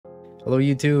Hello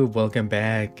YouTube, welcome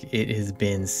back. It has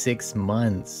been 6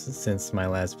 months since my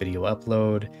last video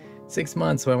upload. 6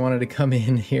 months, so I wanted to come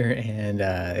in here and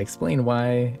explain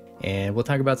why, and we'll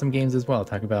talk about some games as well.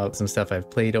 Talk about some stuff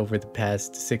I've played over the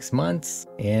past 6 months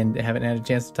and haven't had a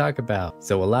chance to talk about.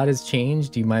 So a lot has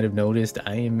changed. You might have noticed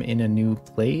I am in a new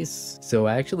place. So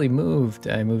I actually moved.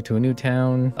 I moved to a new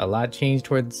town. A lot changed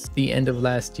towards the end of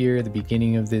last year, the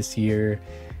beginning of this year.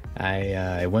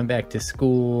 I went back to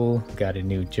school, got a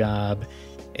new job,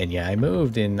 and yeah, I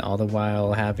moved, and all the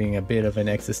while having a bit of an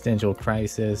existential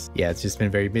crisis. Yeah, it's just been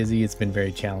very busy. It's been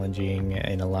very challenging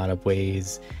in a lot of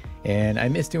ways, and I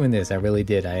miss doing this. I really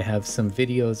did. I have some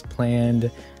videos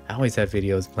planned. I always have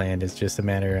videos planned. It's just a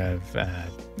matter of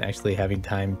actually having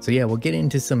time. So yeah, we'll get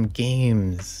into some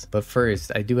games. But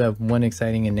first, I do have one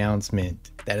exciting announcement.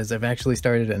 That is, I've actually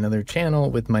started another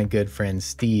channel with my good friend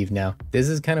Steve. Now, this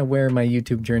is kind of where my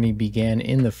YouTube journey began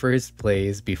in the first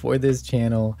place. Before this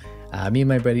channel, me and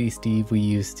my buddy Steve, we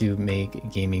used to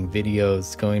make gaming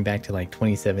videos going back to like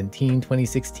 2017,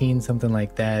 2016, something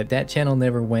like that. That channel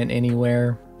never went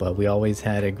anywhere, but we always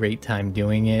had a great time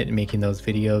doing it, making those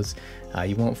videos.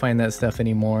 You won't find that stuff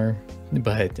anymore,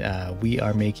 but we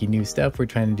are making new stuff. We're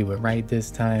trying to do it right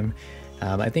this time.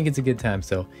 I think it's a good time,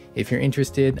 so if you're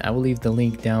interested, I will leave the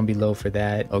link down below for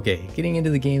that. Okay, getting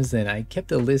into the games then, I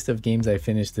kept a list of games I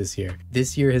finished this year.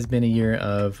 This year has been a year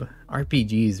of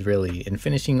RPGs, really, and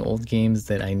finishing old games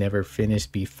that I never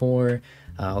finished before,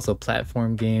 also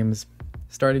platform games.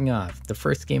 Starting off, the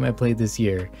first game I played this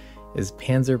year is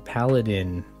Panzer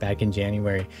Paladin back in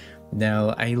January. Now,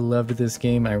 I loved this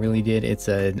game, I really did. It's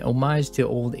an homage to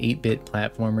old 8-bit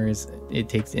platformers. It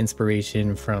takes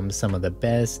inspiration from some of the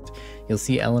best. You'll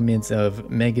see elements of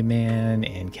Mega Man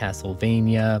and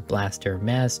Castlevania, Blaster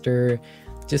Master,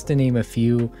 just to name a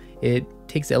few. It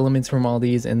takes elements from all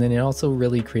these, and then it also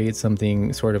really creates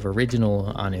something sort of original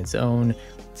on its own.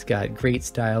 It's got great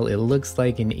style. It looks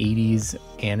like an 80s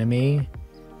anime.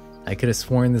 I could have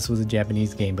sworn this was a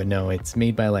Japanese game, but no, it's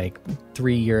made by like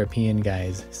 3 European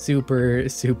guys. Super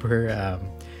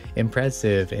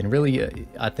impressive and really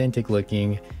authentic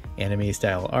looking anime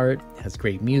style art, has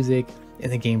great music,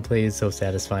 and the gameplay is so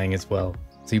satisfying as well.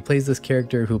 So you play as this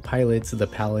character who pilots the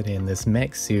Paladin, this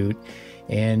mech suit,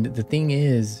 and the thing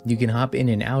is, you can hop in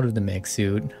and out of the mech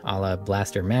suit, a la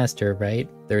Blaster Master, right?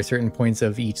 There are certain points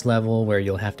of each level where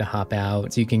you'll have to hop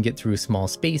out, so you can get through small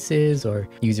spaces or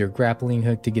use your grappling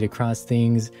hook to get across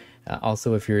things.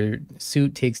 Also, if your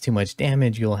suit takes too much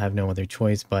damage, you'll have no other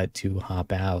choice but to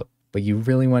hop out. But you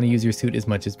really want to use your suit as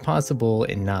much as possible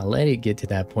and not let it get to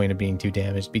that point of being too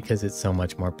damaged, because it's so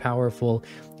much more powerful.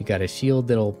 You got a shield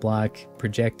that'll block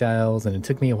projectiles, and it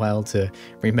took me a while to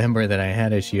remember that I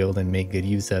had a shield and make good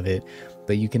use of it.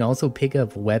 But you can also pick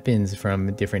up weapons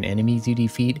from different enemies you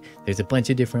defeat. There's a bunch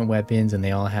of different weapons, and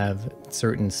they all have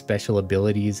certain special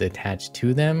abilities attached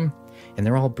to them, and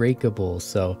they're all breakable.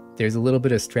 So there's a little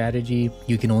bit of strategy.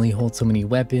 You can only hold so many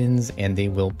weapons and they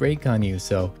will break on you.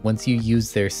 So once you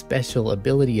use their special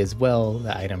ability as well,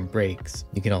 the item breaks.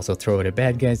 You can also throw it at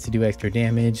bad guys to do extra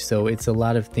damage. So it's a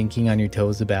lot of thinking on your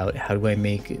toes about how do I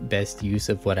make best use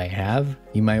of what I have.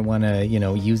 You might want to,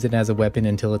 use it as a weapon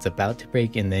until it's about to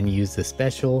break and then use the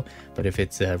special. But if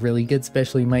it's a really good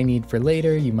special you might need for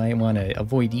later, you might want to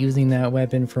avoid using that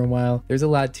weapon for a while. There's a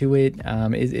lot to it.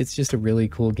 It's just a really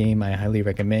cool game. I highly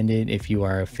recommend it if you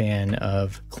are a fan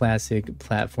of classic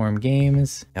platform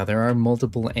games. Now, there are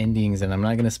multiple endings, and I'm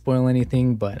not going to spoil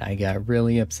anything, but I got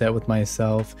really upset with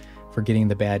myself for getting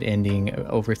the bad ending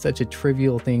over such a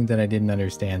trivial thing that I didn't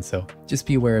understand, so just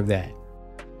be aware of that.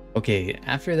 Okay,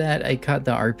 after that I caught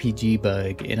the RPG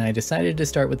bug, and I decided to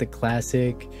start with the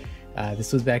classic.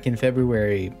 This was back in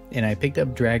February, and I picked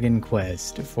up Dragon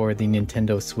Quest for the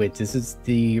Nintendo Switch. This is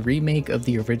the remake of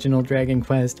the original Dragon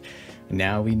Quest.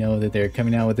 Now we know that they're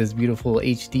coming out with this beautiful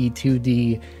HD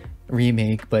 2D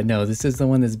remake, but no, this is the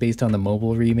one that's based on the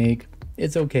mobile remake.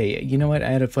 It's okay. You know what? I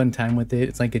had a fun time with it.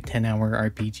 It's like a 10-hour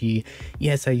RPG.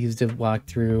 Yes, I used a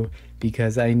walkthrough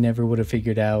because I never would have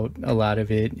figured out a lot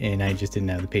of it, and I just didn't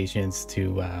have the patience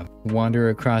to wander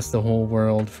across the whole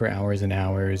world for hours and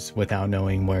hours without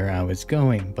knowing where I was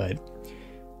going. But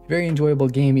very enjoyable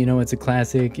game. It's a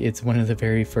classic. It's one of the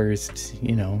very first,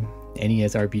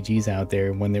 NES RPGs out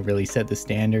there, when they really set the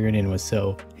standard and was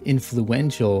so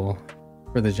influential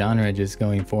for the genre just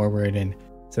going forward. And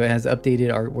so it has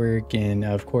updated artwork, and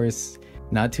of course,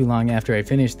 not too long after I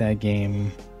finished that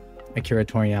game, Akira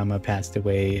Toriyama passed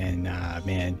away, and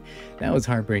man, that was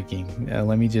heartbreaking.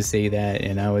 Let me just say that.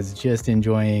 And I was just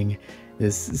enjoying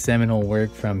this seminal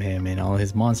work from him, and all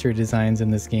his monster designs in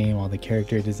this game, all the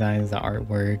character designs, the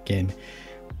artwork, and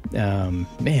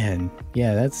man,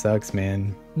 yeah, that sucks,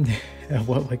 man.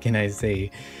 What can I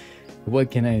say?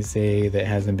 What can I say that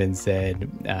hasn't been said?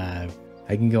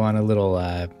 I can go on a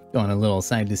little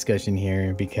side discussion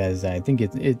here because I think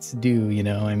it's due, you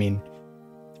know. I mean,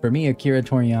 for me, Akira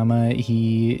Toriyama,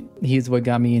 he's what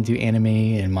got me into anime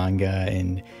and manga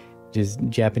and just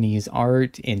Japanese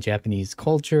art and Japanese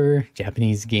culture,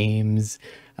 Japanese games.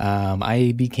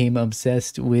 I became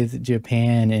obsessed with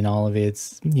Japan and all of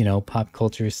its, you know, pop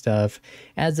culture stuff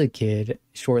as a kid.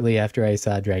 Shortly after I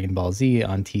saw Dragon Ball Z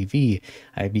on TV,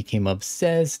 I became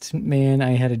obsessed. Man,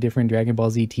 I had a different Dragon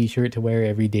Ball Z t-shirt to wear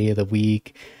every day of the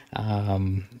week.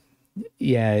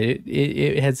 Yeah,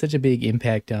 it had such a big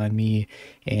impact on me,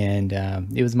 and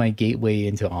it was my gateway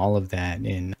into all of that.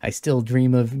 And I still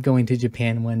dream of going to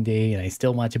Japan one day, and I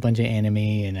still watch a bunch of anime,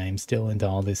 and I'm still into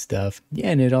all this stuff. Yeah,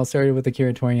 and it all started with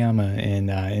Akira Toriyama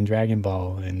and Dragon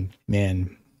Ball. And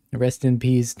man, rest in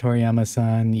peace,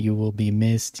 Toriyama-san. You will be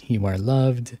missed. You are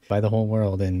loved by the whole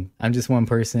world. And I'm just one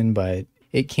person, but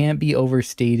it can't be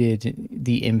overstated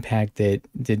the impact that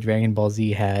the Dragon Ball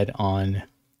Z had on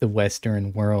the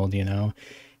Western world, you know,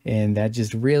 and that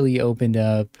just really opened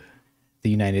up the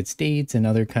United States and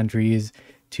other countries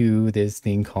to this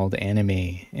thing called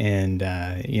anime. And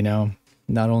you know,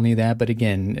 not only that, but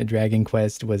again, Dragon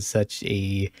Quest was such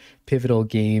a pivotal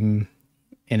game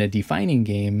and a defining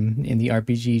game in the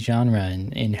RPG genre.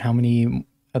 And how many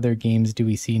other games do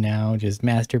we see now, just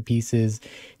masterpieces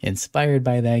inspired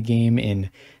by that game, and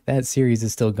that series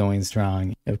is still going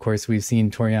strong. Of course, we've seen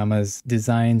Toriyama's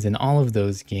designs in all of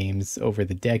those games over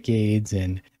the decades,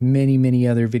 and many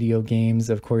other video games.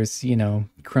 Of course, you know,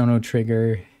 Chrono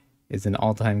Trigger is an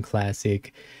all-time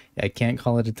classic. I can't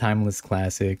call it a timeless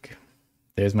classic.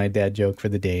 There's my dad joke for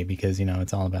the day, because, you know,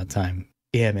 it's all about time.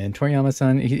 Yeah, man,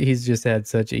 Toriyama-san, he's just had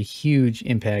such a huge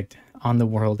impact on the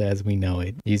world as we know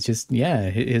it. He's just,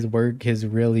 yeah, his work has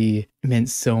really meant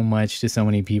so much to so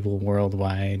many people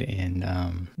worldwide. And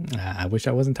I wish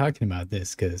I wasn't talking about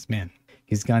this, because, man,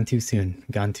 he's gone too soon,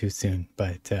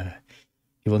 but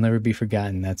he will never be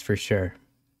forgotten, that's for sure.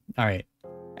 All right,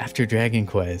 after Dragon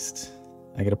Quest,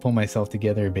 I gotta pull myself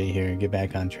together a bit here and get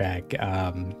back on track.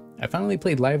 I finally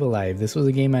played Live Alive. This was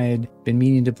a game I had been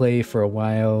meaning to play for a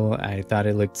while. I thought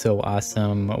it looked so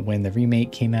awesome when the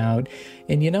remake came out.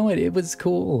 And you know what? It was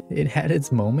cool. It had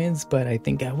its moments, but I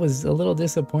think I was a little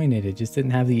disappointed. It just didn't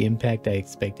have the impact I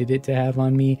expected it to have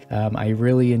on me. I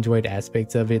really enjoyed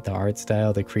aspects of it, the art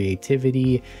style, the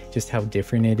creativity, just how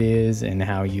different it is, and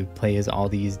how you play as all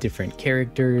these different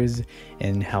characters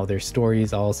and how their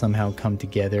stories all somehow come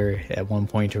together at one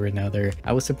point or another.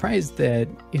 I was surprised that,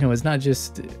 you know, it's not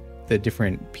just the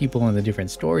different people and the different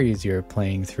stories you're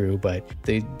playing through, but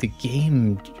the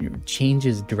game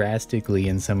changes drastically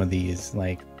in some of these.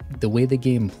 Like, the way the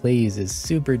game plays is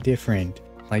super different.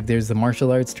 Like, there's the martial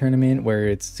arts tournament where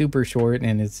it's super short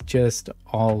and it's just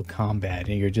all combat,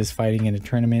 and you're just fighting in a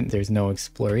tournament. There's no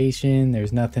exploration,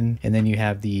 there's nothing. And then you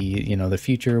have the, you know, the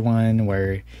future one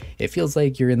where it feels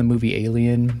like you're in the movie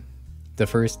Alien, the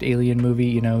first Alien movie.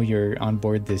 You know, you're on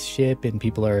board this ship and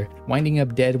people are winding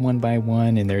up dead one by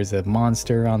one, and there's a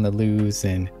monster on the loose,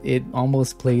 and it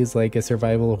almost plays like a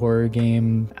survival horror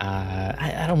game.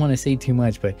 I don't want to say too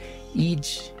much, but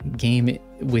each game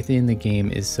within the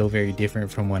game is so very different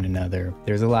from one another.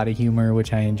 There's a lot of humor,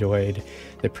 which I enjoyed.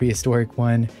 The prehistoric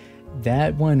one,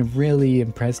 that one really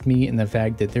impressed me in the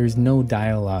fact that there's no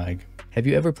dialogue. Have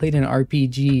you ever played an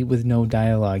RPG with no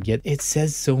dialogue, yet it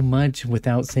says so much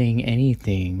without saying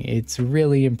anything? It's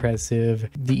really impressive.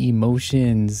 The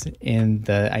emotions and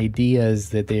the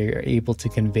ideas that they're able to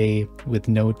convey with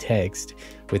no text,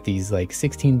 with these like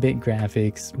 16-bit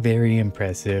graphics, very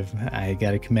impressive. I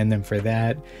gotta commend them for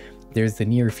that. There's the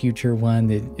near future one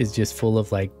that is just full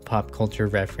of like pop culture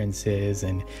references,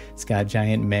 and it's got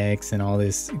giant mechs and all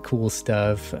this cool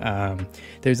stuff.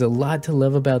 There's a lot to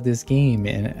love about this game,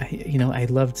 and you know, I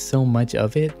loved so much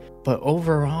of it. But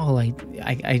overall,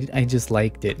 I just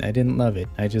liked it. I didn't love it.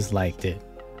 I just liked it.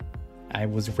 I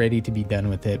was ready to be done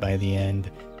with it by the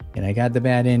end, and I got the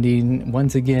bad ending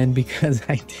once again because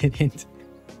I didn't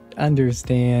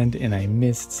understand and I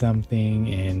missed something.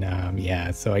 And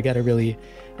yeah, so I got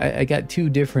two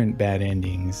different bad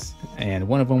endings, and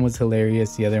one of them was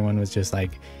hilarious, the other one was just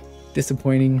like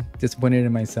disappointed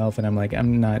in myself, and I'm like,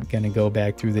 I'm not gonna go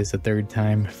back through this a third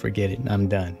time. Forget it, I'm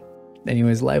done.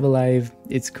 Anyways, Live Alive,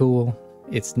 it's cool.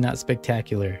 It's not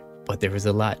spectacular, but there was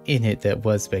a lot in it that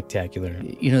was spectacular.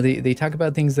 You know, they talk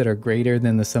about things that are greater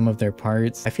than the sum of their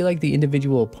parts. I feel like the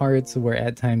individual parts were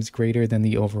at times greater than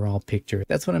the overall picture.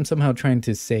 That's what I'm somehow trying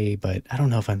to say, but I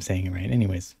don't know if I'm saying it right.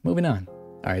 Anyways, moving on.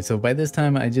 All right, so by this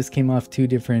time I just came off two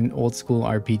different old school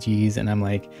RPGs, and I'm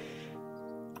like,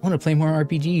 I want to play more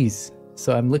RPGs.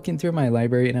 So I'm looking through my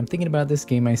library and I'm thinking about this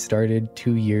game I started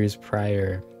 2 years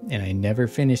prior and I never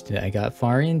finished it. I got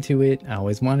far into it. I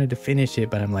always wanted to finish it,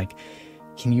 but I'm like,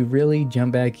 can you really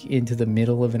jump back into the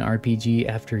middle of an RPG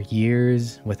after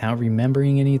years without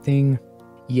remembering anything?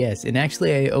 Yes, and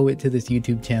actually I owe it to this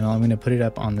YouTube channel. I'm going to put it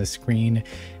up on the screen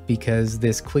because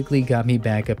this quickly got me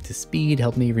back up to speed,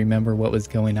 helped me remember what was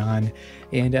going on.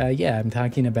 And yeah, I'm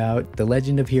talking about The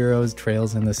Legend of Heroes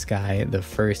Trails in the Sky, the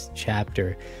first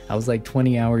chapter. I was like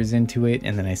 20 hours into it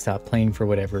and then I stopped playing for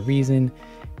whatever reason.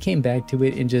 Came back to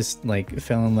it and just like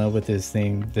fell in love with this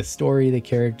thing. The story, the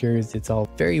characters, it's all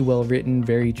very well written,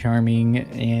 very charming,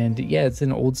 and yeah, it's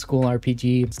an old school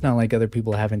RPG. It's not like other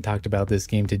people haven't talked about this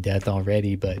game to death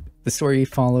already, but the story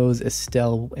follows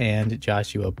Estelle and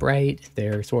Joshua Bright.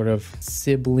 They're sort of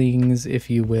siblings, if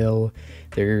you will.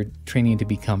 They're training to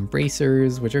become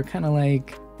bracers, which are kind of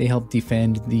like they help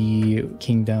defend the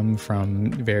kingdom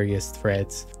from various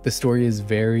threats. The story is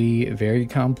very, very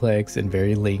complex and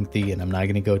very lengthy, and I'm not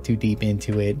going to go too deep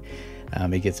into it.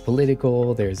 It gets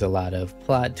political. There's a lot of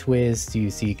plot twists.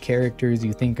 You see characters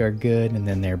you think are good and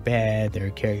then they're bad. There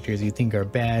are characters you think are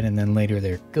bad and then later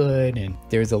they're good. And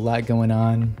there's a lot going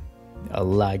on. A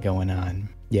lot going on.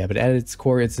 Yeah, but at its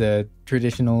core, it's a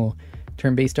traditional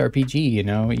turn-based RPG, you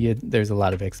know. There's a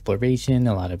lot of exploration,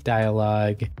 a lot of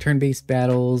dialogue, turn-based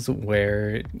battles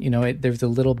where, you know, there's a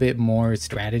little bit more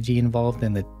strategy involved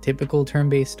than the typical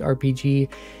turn-based RPG.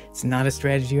 It's not a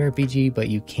strategy RPG, but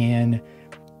you can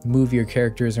move your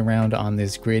characters around on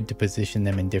this grid to position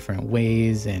them in different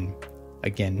ways. And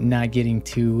again, not getting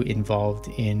too involved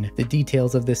in the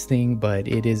details of this thing, but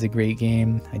it is a great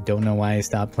game. I don't know why I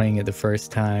stopped playing it the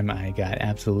first time. I got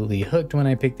absolutely hooked when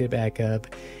I picked it back up,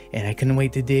 and I couldn't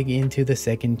wait to dig into the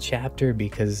second chapter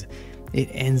because it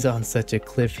ends on such a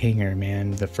cliffhanger,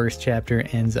 man. The first chapter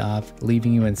ends off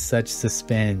leaving you in such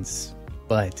suspense,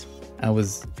 but I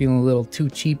was feeling a little too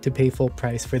cheap to pay full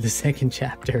price for the second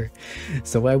chapter.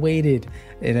 So I waited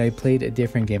and I played a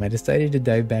different game. I decided to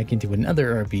dive back into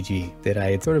another RPG that I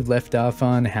had sort of left off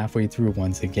on halfway through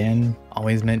once again.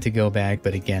 Always meant to go back,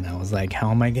 but again, I was like,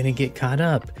 how am I gonna get caught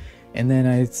up? And then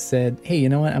I said, hey, you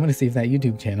know what? I'm gonna see if that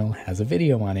YouTube channel has a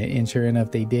video on it. And sure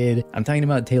enough, they did. I'm talking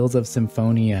about Tales of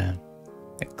Symphonia.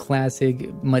 A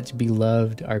classic, much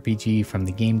beloved RPG from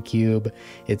the GameCube.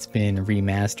 It's been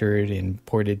remastered and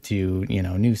ported to, you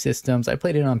know, new systems. I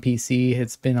played it on PC.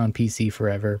 It's been on PC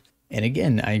forever. And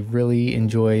again, I really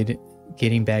enjoyed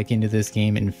getting back into this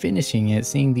game and finishing it.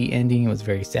 Seeing the ending, it was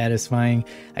very satisfying.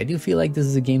 I do feel like this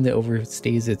is a game that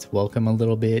overstays its welcome a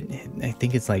little bit. I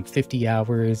think it's like 50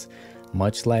 hours,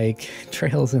 much like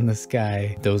Trails in the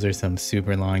Sky. Those are some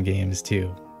super long games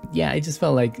too. Yeah, I just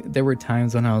felt like there were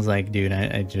times when I was like, dude,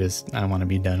 I want to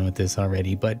be done with this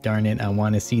already, but darn it, I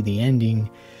want to see the ending.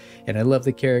 And I love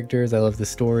the characters, I love the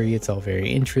story, it's all very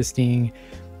interesting.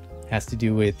 Has to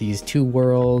do with these two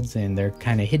worlds and they're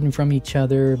kind of hidden from each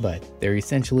other, but they're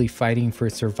essentially fighting for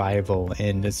survival.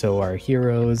 And so our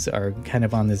heroes are kind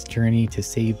of on this journey to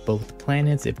save both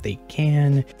planets if they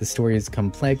can. The story is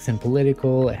complex and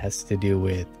political. It has to do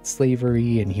with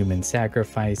slavery and human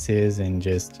sacrifices and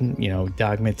just, you know,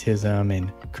 dogmatism and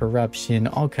corruption,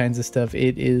 all kinds of stuff.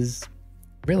 It is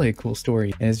really a cool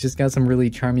story, and it's just got some really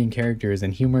charming characters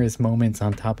and humorous moments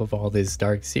on top of all this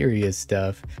dark, serious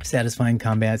stuff. Satisfying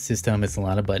combat system. It's a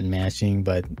lot of button mashing,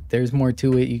 but there's more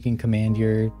to it. You can command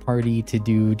your party to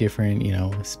do different, you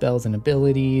know, spells and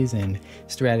abilities and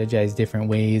strategize different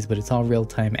ways, but it's all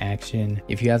real-time action.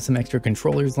 If you have some extra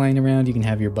controllers lying around, you can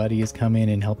have your buddies come in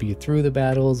and help you through the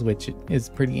battles, which is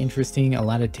pretty interesting. A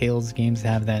lot of Tales games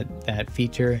have that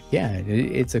feature. Yeah,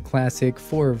 it's a classic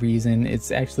for a reason. It's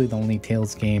actually the only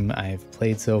Tales game I've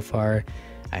played so far.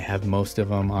 I have most of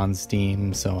them on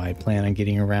Steam, so I plan on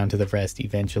getting around to the rest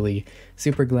eventually.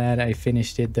 Super glad I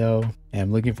finished it though, and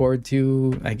I'm looking forward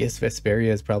to, I guess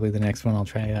Vesperia is probably the next one I'll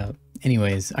try out.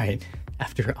 Anyways, alright,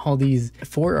 after all these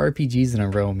 4 RPGs in a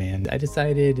row, man, I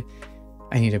decided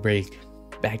I need a break.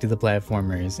 Back to the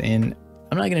platformers, and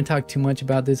I'm not going to talk too much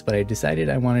about this, but I decided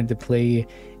I wanted to play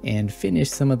and finish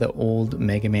some of the old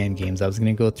Mega Man games. I was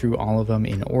going to go through all of them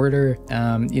in order.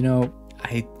 You know,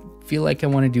 I feel like I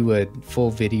want to do a full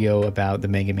video about the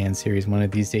Mega Man series one of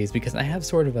these days because I have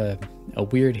sort of a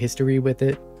weird history with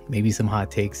it. Maybe some hot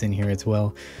takes in here as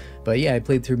well. But yeah, I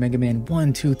played through Mega Man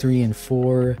 1, 2, 3, and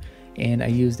 4, and I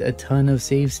used a ton of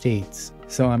save states.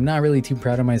 So I'm not really too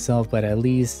proud of myself, but at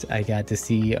least I got to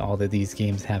see all that these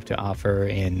games have to offer,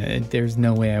 and there's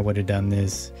no way I would have done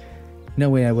this. No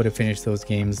way I would have finished those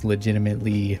games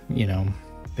legitimately, you know,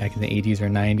 back in the 80s or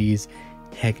 90s.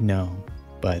 Heck no.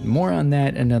 But more on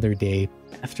that another day.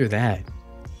 After that,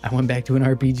 I went back to an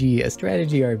RPG, a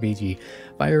strategy RPG.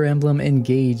 Fire Emblem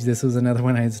Engage. This was another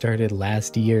one I had started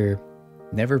last year.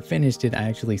 Never finished it. I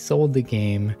actually sold the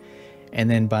game and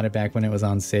then bought it back when it was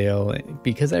on sale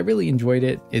because I really enjoyed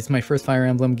it. It's my first Fire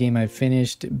Emblem game I've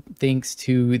finished thanks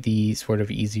to the sort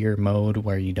of easier mode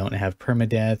where you don't have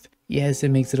permadeath. Yes, it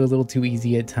makes it a little too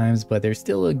easy at times, but there's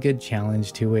still a good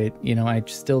challenge to it. You know, I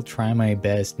still try my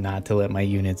best not to let my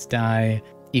units die,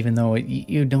 even though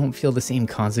you don't feel the same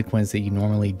consequence that you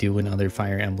normally do in other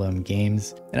Fire Emblem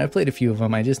games. And I've played a few of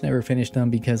them, I just never finished them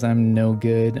because I'm no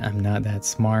good, I'm not that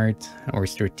smart or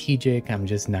strategic, I'm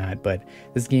just not. But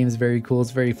this game is very cool,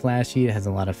 it's very flashy, it has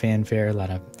a lot of fanfare, a lot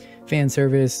of fan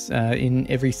service in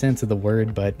every sense of the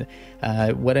word, but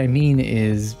what I mean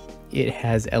is it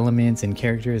has elements and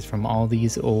characters from all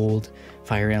these old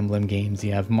Fire Emblem games.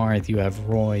 You have Marth, you have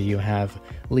Roy, you have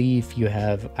Leaf, you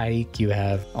have Ike, you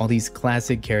have all these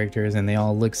classic characters, and they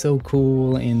all look so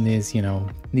cool in this, you know,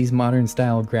 these modern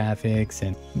style graphics.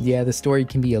 And yeah, the story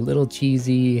can be a little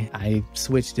cheesy. I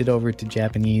switched it over to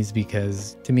Japanese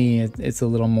because to me it's a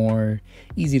little more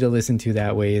easy to listen to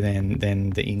that way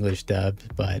than the English dub,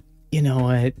 but you know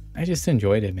what? I just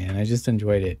enjoyed it, man. I just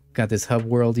enjoyed it. Got this hub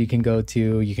world you can go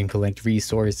to. You can collect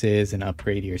resources and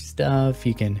upgrade your stuff.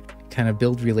 You can kind of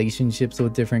build relationships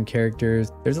with different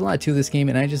characters. There's a lot to this game,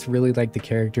 and I just really like the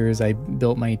characters. I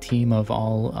built my team of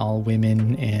all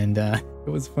women, and it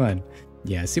was fun.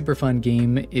 Yeah, super fun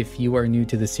game. If you are new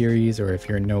to the series or if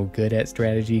you're no good at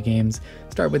strategy games,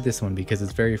 start with this one because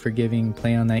it's very forgiving.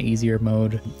 Play on that easier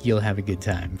mode. You'll have a good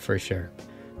time for sure.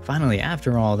 Finally,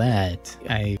 after all that,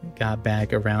 I got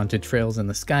back around to Trails in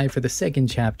the Sky for the second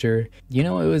chapter. You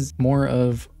know, it was more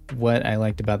of what I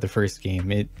liked about the first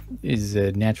game. It is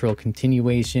a natural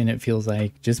continuation. It feels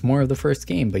like just more of the first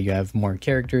game, but you have more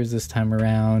characters this time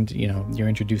around. You know, you're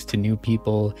introduced to new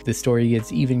people. The story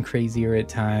gets even crazier at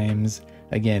times.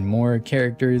 Again, more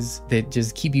characters that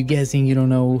just keep you guessing. You don't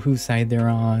know whose side they're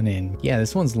on. And yeah,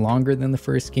 this one's longer than the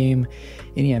first game.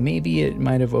 And yeah, maybe it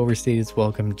might have overstayed its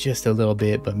welcome just a little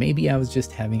bit, but maybe I was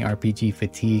just having RPG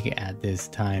fatigue at this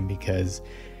time because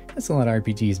that's a lot of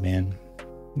RPGs, man.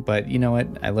 But you know what?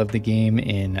 I love the game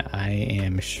and I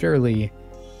am surely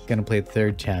gonna play the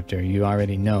third chapter. You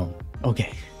already know.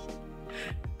 Okay,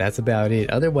 that's about it.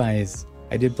 Otherwise,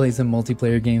 I did play some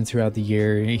multiplayer games throughout the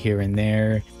year here and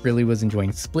there. Really was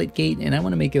enjoying Splitgate, and I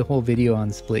want to make a whole video on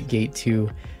Splitgate too.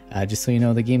 Just so you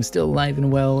know, the game's still alive and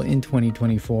well in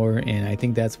 2024, and I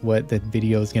think that's what the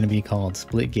video is going to be called.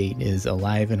 Splitgate is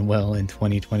alive and well in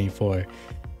 2024.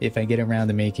 If I get around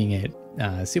to making it.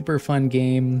 Super fun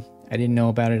game. I didn't know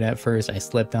about it at first. I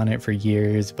slept on it for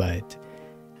years, but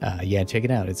yeah, check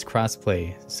it out. It's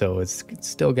crossplay, so it's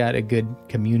still got a good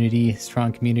community,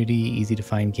 strong community, easy to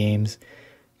find games.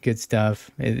 Good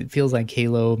stuff. It feels like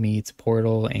Halo meets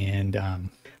Portal, and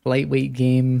lightweight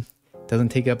game. Doesn't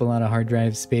take up a lot of hard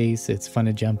drive space. It's fun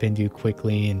to jump into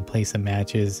quickly and play some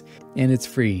matches, and it's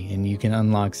free, and you can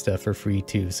unlock stuff for free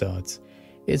too. So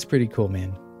it's pretty cool,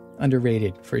 man.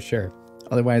 Underrated for sure.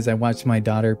 Otherwise, I watched my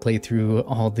daughter play through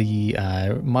all the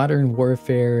Modern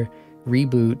Warfare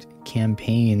reboot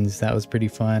campaigns. That was pretty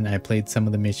fun. I played some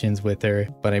of the missions with her,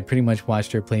 but I pretty much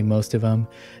watched her play most of them.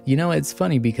 You know, it's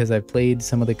funny because I've played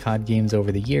some of the COD games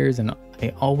over the years and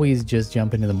I always just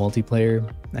jump into the multiplayer.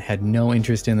 I had no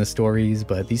interest in the stories,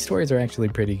 but these stories are actually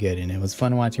pretty good and it was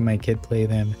fun watching my kid play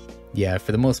them. Yeah,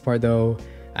 for the most part though,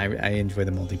 I enjoy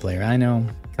the multiplayer. I know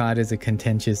COD is a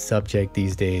contentious subject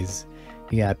these days.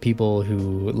 You got people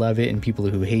who love it and people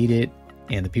who hate it,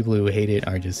 and the people who hate it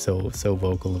are just so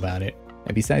vocal about it.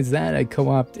 And besides that, I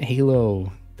co-opted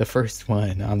Halo, the first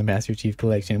one, on the Master Chief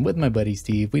Collection with my buddy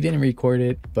Steve. We didn't record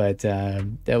it, but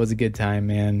that was a good time,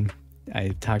 man. I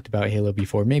talked about Halo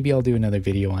before. Maybe I'll do another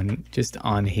video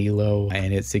on Halo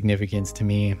and its significance to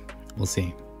me. We'll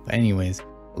see. But anyways,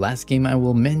 last game I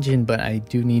will mention, but I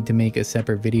do need to make a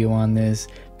separate video on this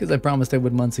because I promised I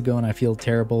would months ago, and I feel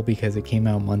terrible because it came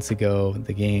out months ago,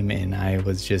 the game, and I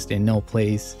was just in no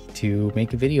place to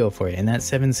make a video for it. And that's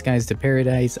Seven Skies to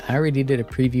Paradise. I already did a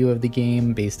preview of the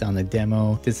game based on the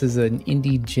demo. This is an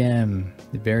indie gem,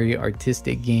 a very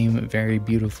artistic game, very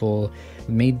beautiful,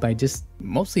 made by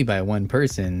mostly by one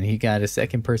person. He got a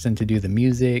second person to do the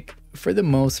music. For the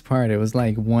most part, it was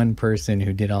like one person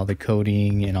who did all the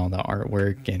coding and all the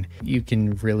artwork, and you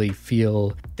can really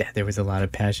feel that there was a lot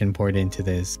of passion poured into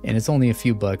this. And it's only a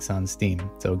few bucks on Steam,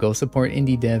 so go support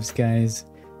indie devs, guys.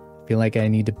 I feel like I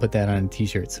need to put that on a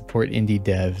t-shirt. Support indie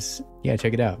devs. Yeah,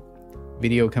 check it out.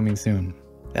 Video coming soon.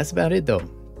 That's about it though.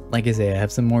 Like I say, I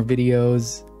have some more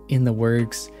videos in the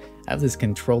works. I have this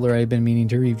controller I've been meaning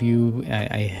to review.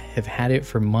 I have had it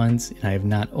for months and I have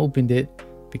not opened it.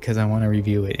 because I want to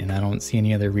review it, and I don't see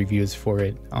any other reviews for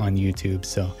it on YouTube.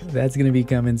 So that's going to be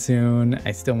coming soon.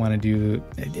 I still want to do,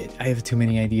 I have too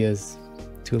many ideas,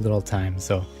 too little time.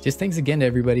 So just thanks again to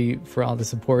everybody for all the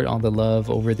support, all the love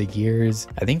over the years.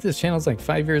 I think this channel's like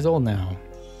 5 years old now.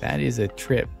 That is a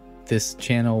trip. This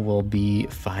channel will be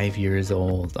 5 years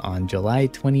old on July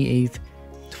 28th,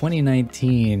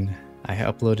 2019. I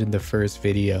uploaded the first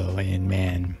video, and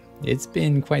man, it's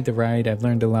been quite the ride. I've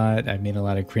learned a lot. I've made a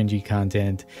lot of cringy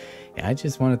content. And I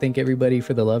just want to thank everybody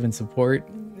for the love and support.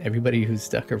 Everybody who's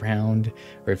stuck around,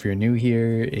 or if you're new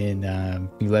here and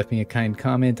you left me a kind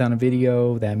comment on a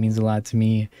video, that means a lot to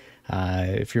me.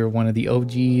 If you're one of the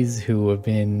OGs who have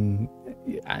been,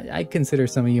 I consider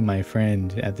some of you my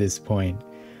friend at this point.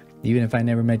 Even if I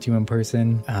never met you in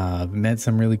person, met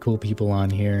some really cool people on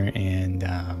here, and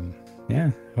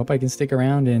yeah, hope I can stick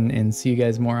around and see you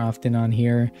guys more often on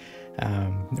here.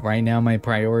 Right now my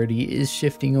priority is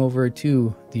shifting over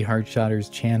to the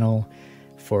Heartshotters channel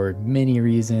for many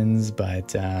reasons,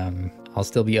 but I'll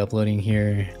still be uploading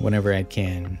here whenever I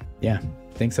can. Yeah,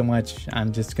 thanks so much.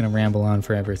 I'm just gonna ramble on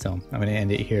forever, so I'm gonna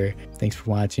end it here. Thanks for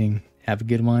watching. Have a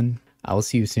good one. I will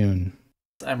see you soon.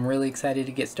 I'm really excited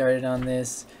to get started on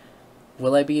this.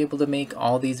 Will I be able to make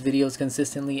all these videos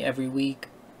consistently every week?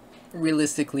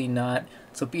 Realistically not,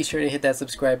 so be sure to hit that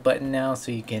subscribe button now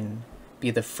so you can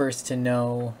be the first to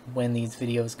know when these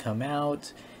videos come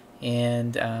out.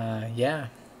 And yeah,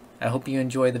 I hope you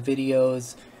enjoy the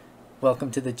videos. Welcome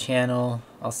to the channel.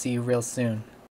 I'll see you real soon.